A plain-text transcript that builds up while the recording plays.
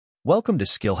Welcome to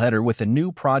SkillHeader with a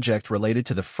new project related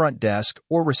to the front desk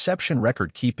or reception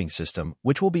record keeping system,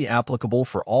 which will be applicable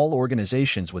for all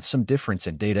organizations with some difference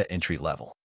in data entry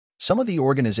level. Some of the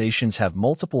organizations have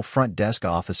multiple front desk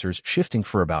officers shifting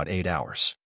for about 8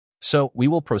 hours. So we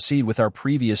will proceed with our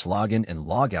previous login and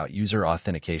logout user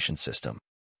authentication system.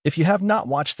 If you have not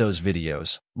watched those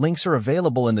videos, links are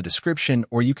available in the description,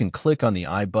 or you can click on the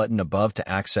I button above to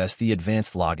access the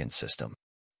advanced login system.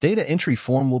 Data entry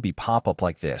form will be pop up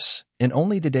like this, and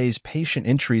only today's patient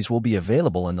entries will be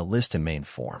available in the list and main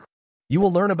form. You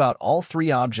will learn about all three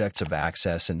objects of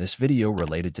access in this video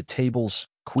related to tables,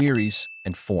 queries,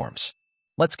 and forms.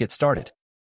 Let's get started.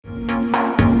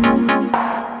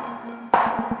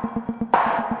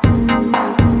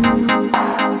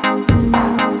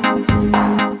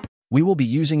 We will be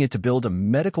using it to build a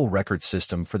medical record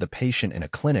system for the patient in a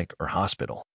clinic or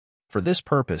hospital. For this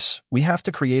purpose, we have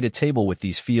to create a table with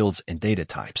these fields and data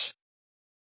types.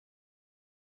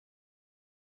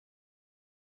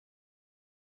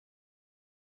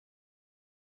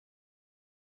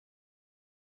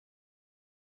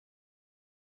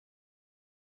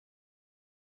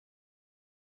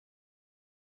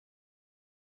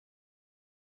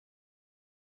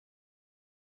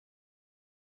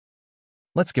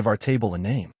 Let's give our table a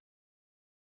name.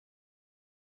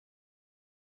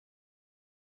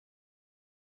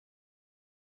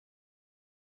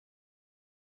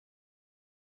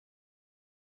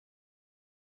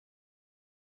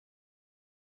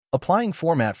 Applying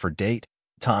format for date,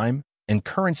 time, and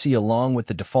currency along with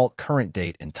the default current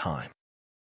date and time.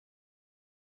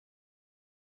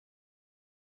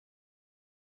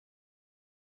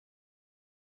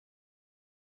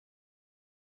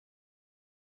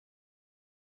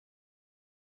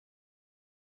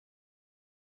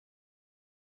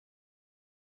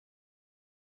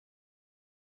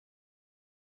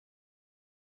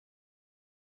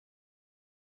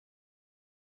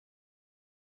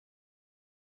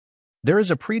 There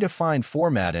is a predefined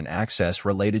format and access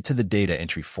related to the data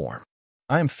entry form.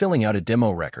 I am filling out a demo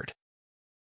record.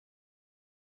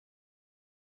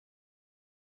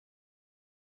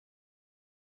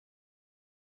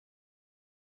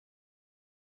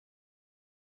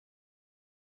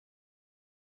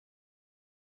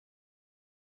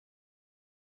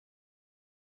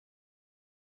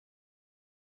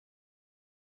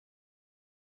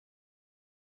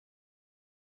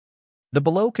 The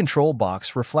below control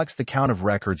box reflects the count of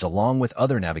records along with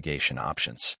other navigation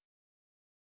options.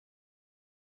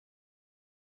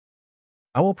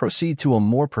 I will proceed to a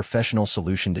more professional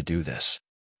solution to do this.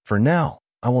 For now,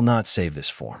 I will not save this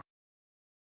form.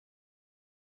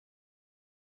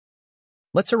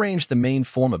 Let's arrange the main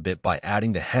form a bit by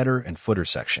adding the header and footer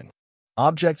section.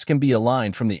 Objects can be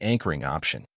aligned from the anchoring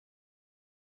option.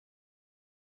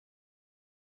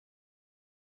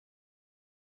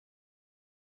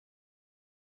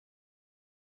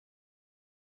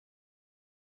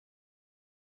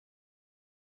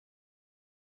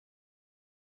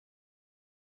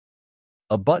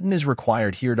 A button is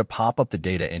required here to pop up the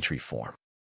data entry form.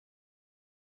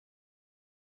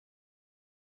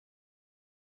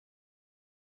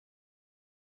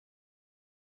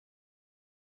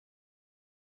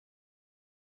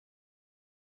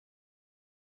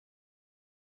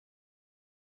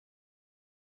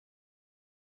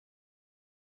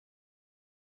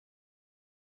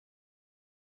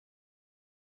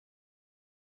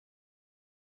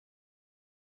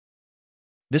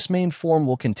 This main form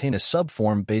will contain a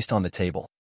subform based on the table.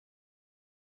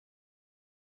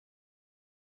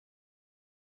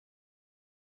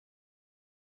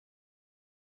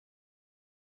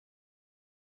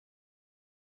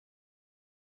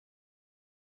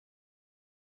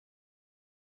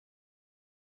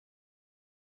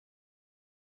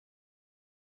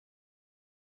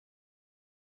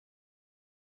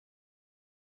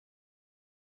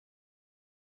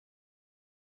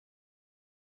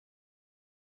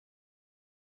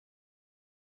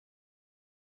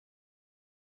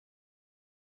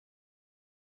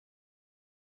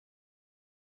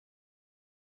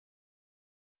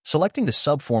 Selecting the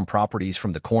subform properties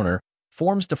from the corner,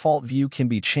 Form's default view can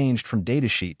be changed from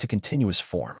datasheet to continuous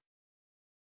form.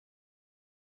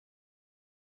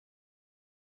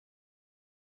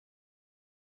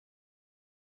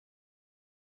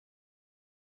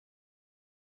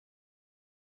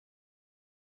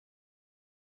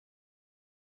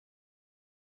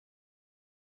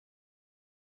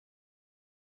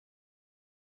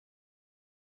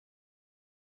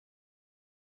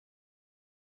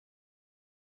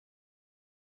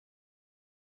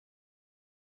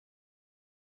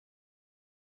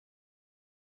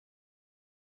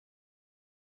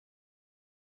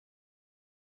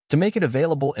 To make it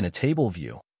available in a table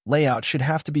view, layout should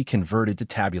have to be converted to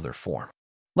tabular form.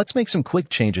 Let's make some quick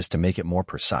changes to make it more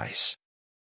precise.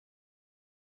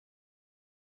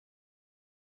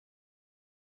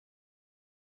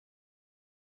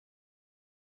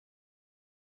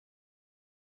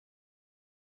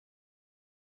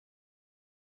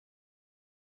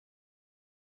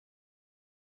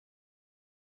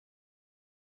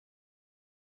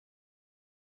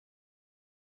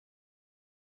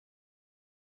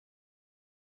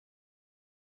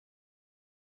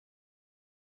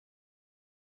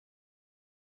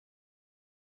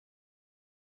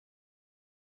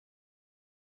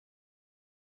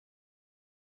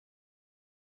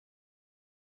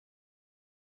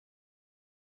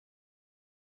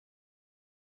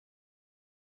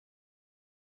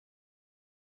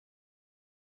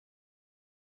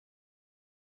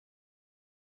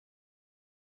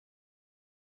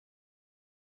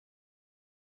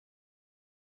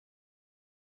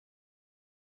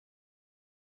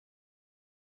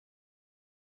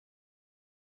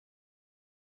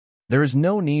 There is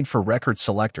no need for record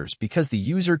selectors because the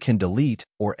user can delete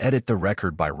or edit the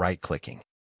record by right-clicking.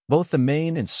 Both the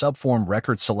main and subform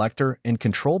record selector and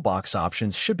control box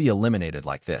options should be eliminated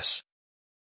like this.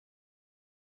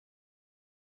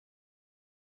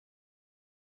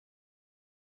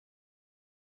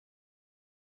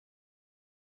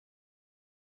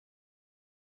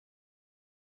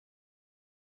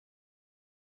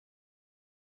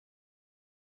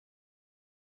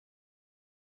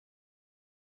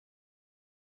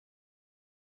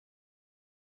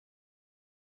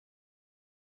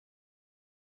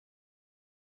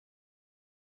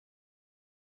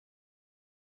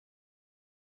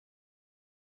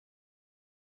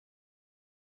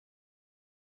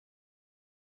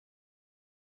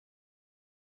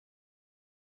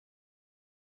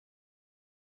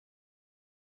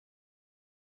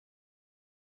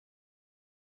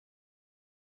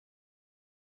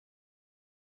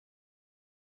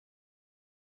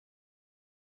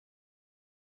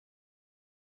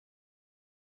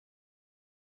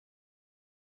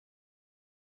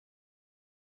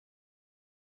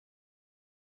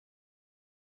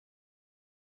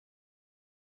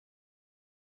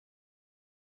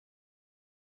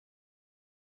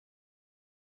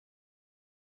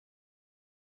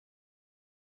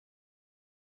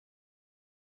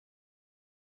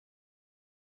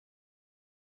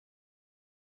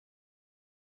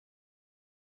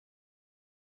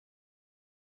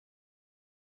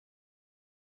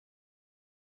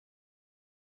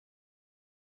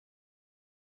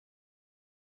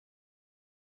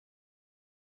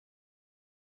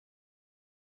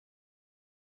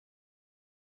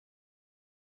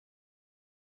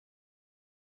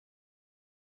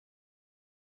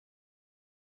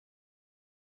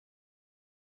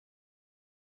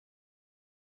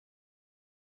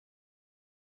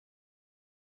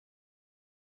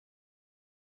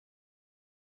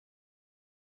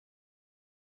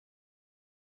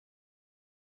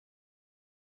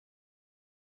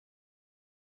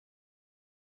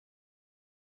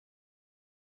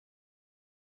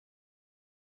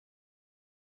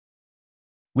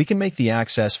 We can make the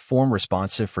access form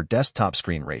responsive for desktop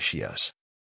screen ratios.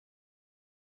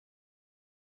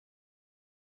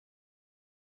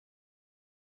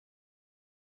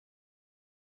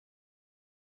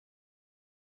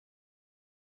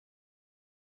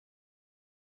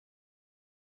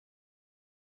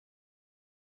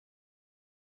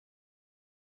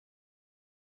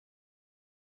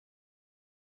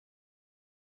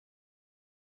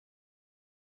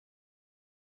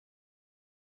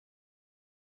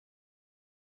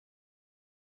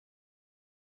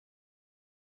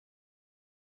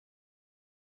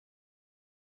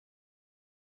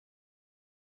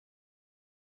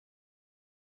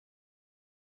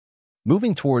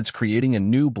 Moving towards creating a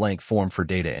new blank form for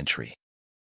data entry.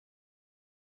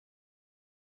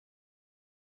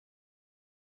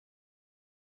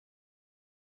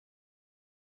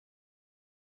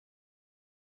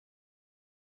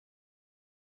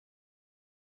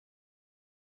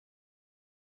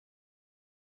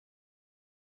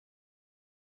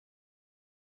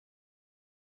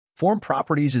 Form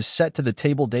properties is set to the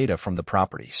table data from the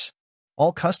properties.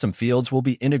 All custom fields will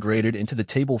be integrated into the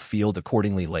table field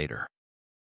accordingly later.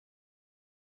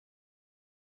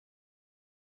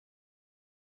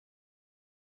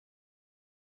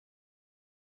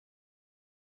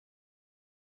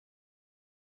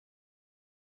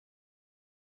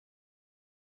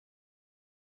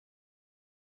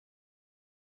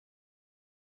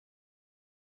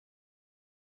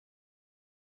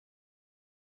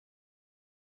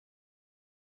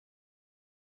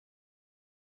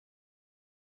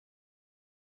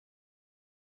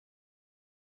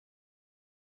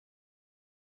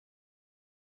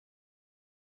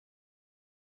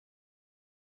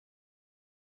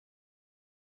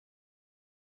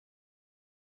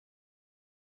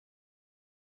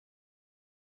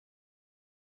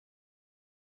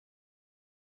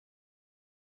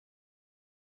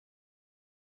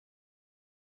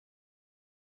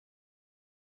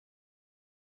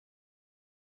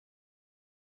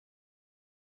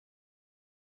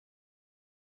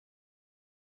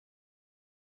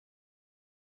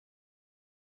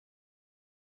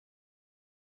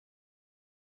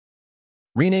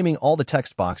 renaming all the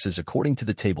text boxes according to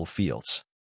the table fields.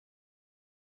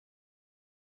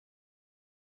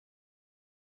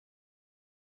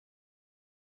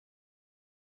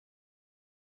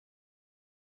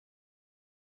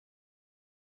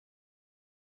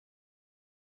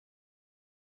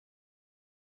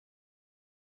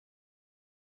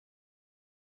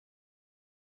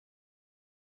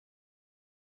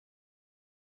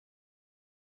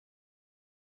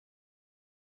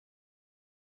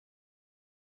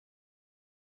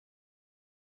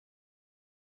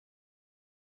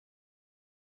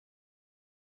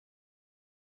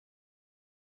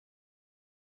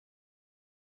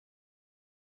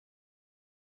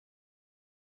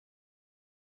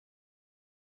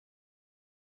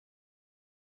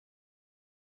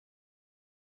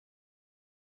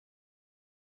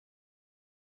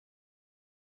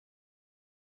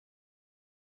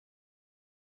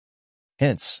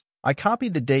 Hence, I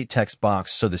copied the date text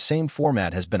box so the same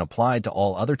format has been applied to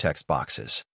all other text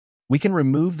boxes. We can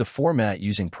remove the format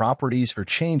using properties or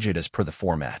change it as per the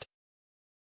format.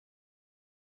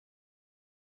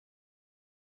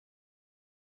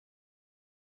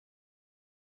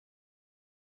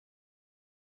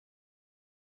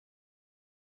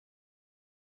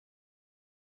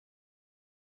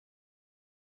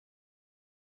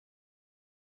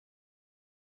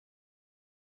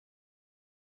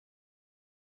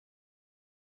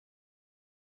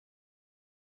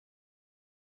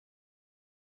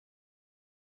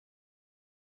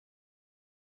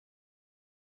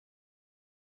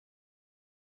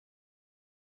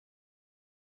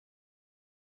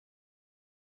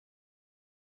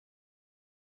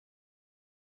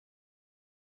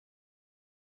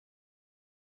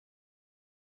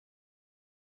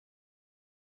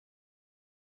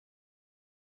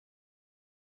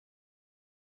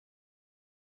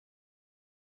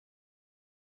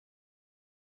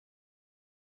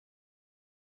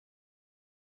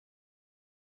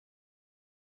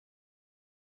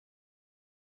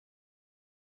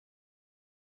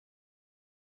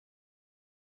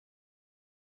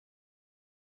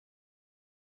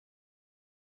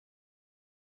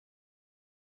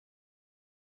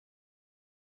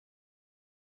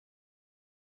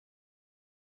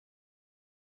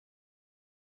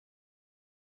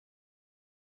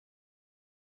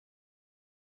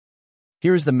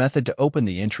 Here is the method to open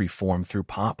the entry form through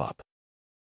pop-up.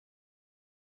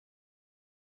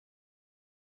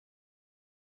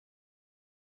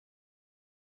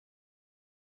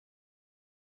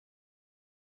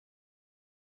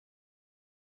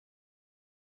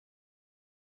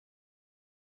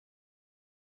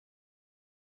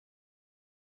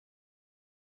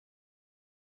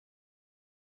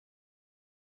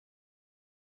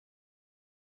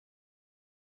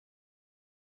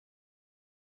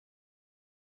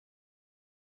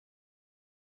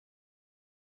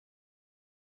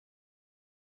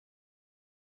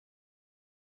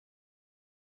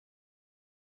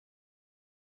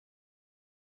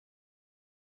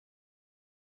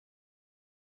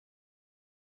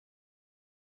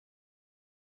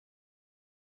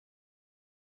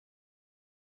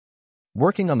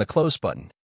 Working on the close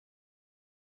button.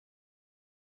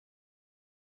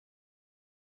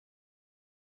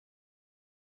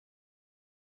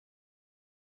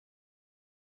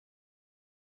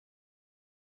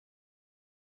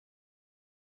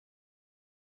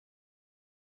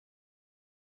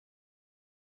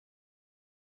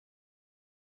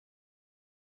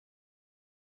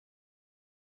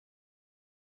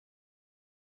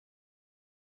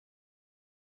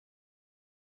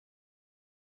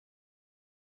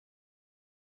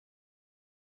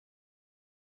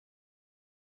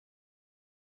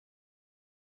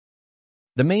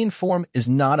 The main form is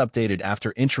not updated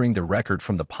after entering the record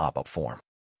from the pop-up form.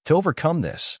 To overcome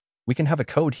this, we can have a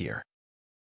code here.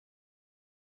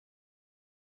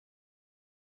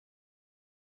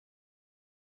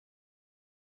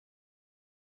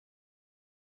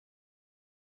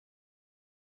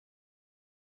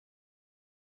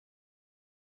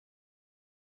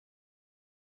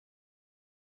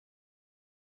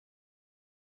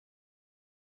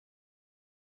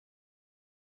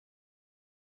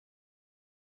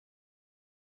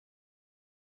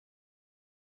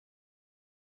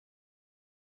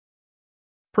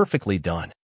 Perfectly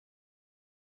done.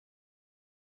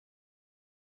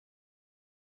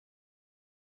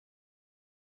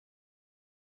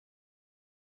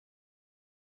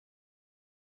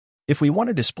 If we want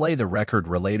to display the record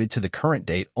related to the current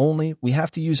date only, we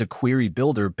have to use a query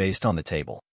builder based on the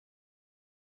table.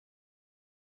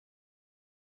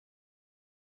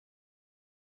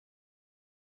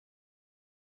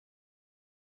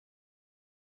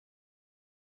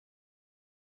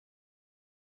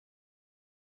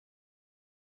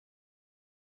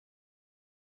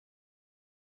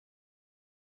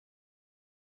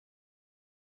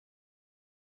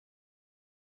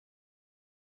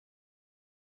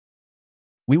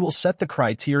 We will set the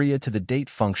criteria to the date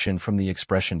function from the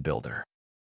expression builder.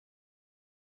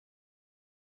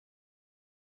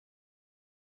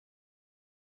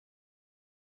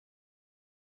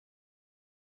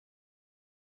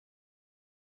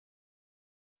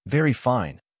 Very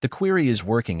fine. The query is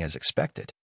working as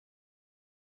expected.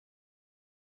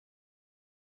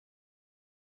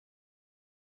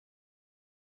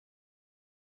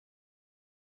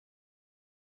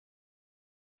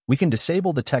 We can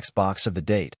disable the text box of the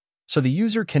date, so the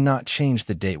user cannot change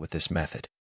the date with this method.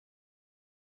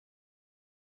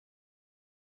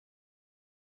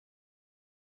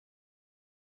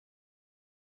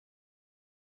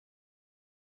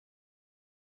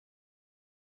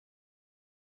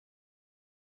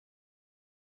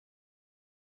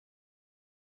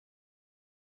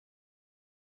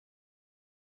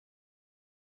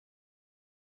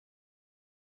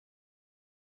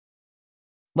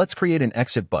 Let's create an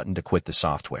exit button to quit the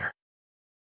software.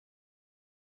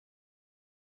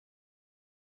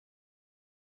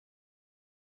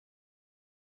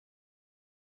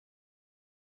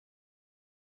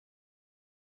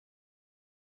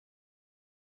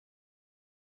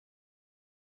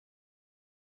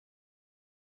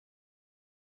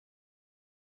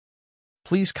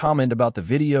 Please comment about the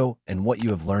video and what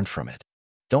you have learned from it.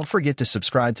 Don't forget to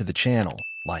subscribe to the channel,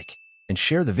 like, and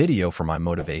share the video for my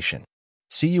motivation.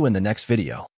 See you in the next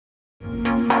video.